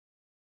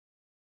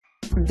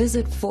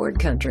Visit Ford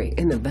Country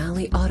in the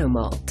Valley Auto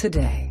Mall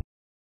today.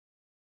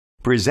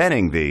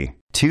 Presenting the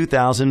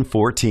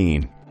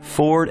 2014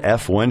 Ford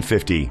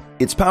F-150.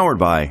 It's powered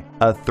by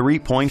a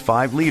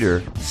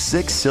 3.5-liter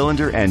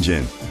 6-cylinder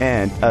engine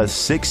and a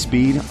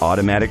 6-speed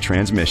automatic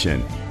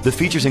transmission. The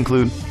features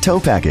include tow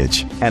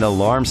package, an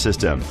alarm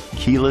system,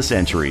 keyless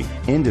entry,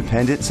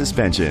 independent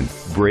suspension,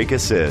 brake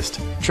assist,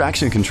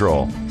 traction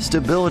control,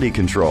 stability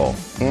control,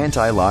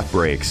 anti-lock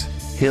brakes,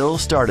 hill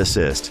start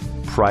assist,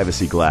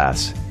 privacy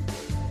glass.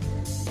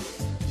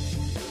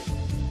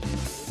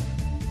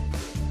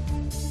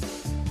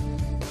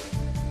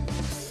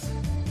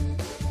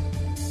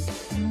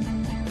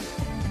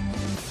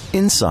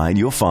 Inside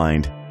you'll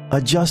find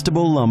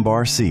adjustable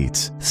lumbar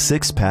seats,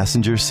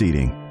 6-passenger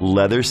seating,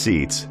 leather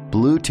seats,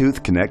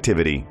 Bluetooth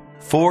connectivity,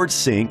 Ford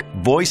Sync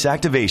voice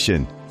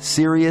activation,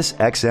 Sirius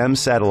XM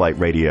satellite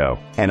radio,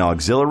 an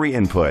auxiliary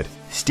input,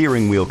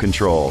 steering wheel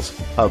controls,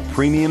 a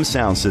premium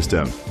sound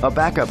system, a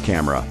backup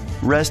camera.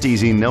 Rest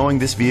easy knowing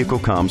this vehicle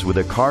comes with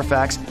a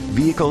Carfax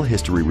Vehicle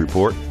History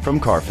Report from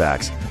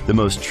Carfax, the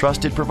most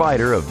trusted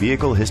provider of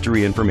vehicle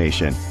history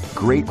information.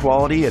 Great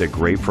quality at a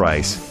great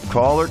price.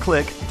 Call or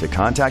click to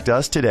contact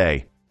us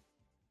today.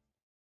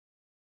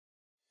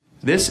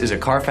 This is a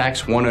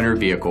Carfax one-owner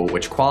vehicle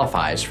which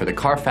qualifies for the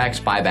Carfax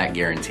buyback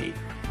guarantee.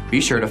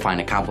 Be sure to find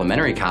a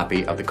complimentary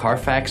copy of the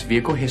Carfax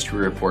Vehicle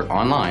History Report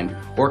online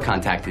or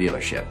contact the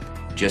dealership.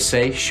 Just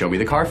say, "Show me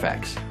the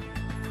Carfax."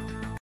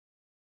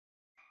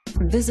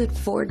 Visit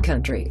Ford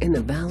Country in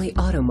the Valley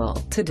Auto Mall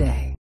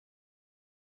today.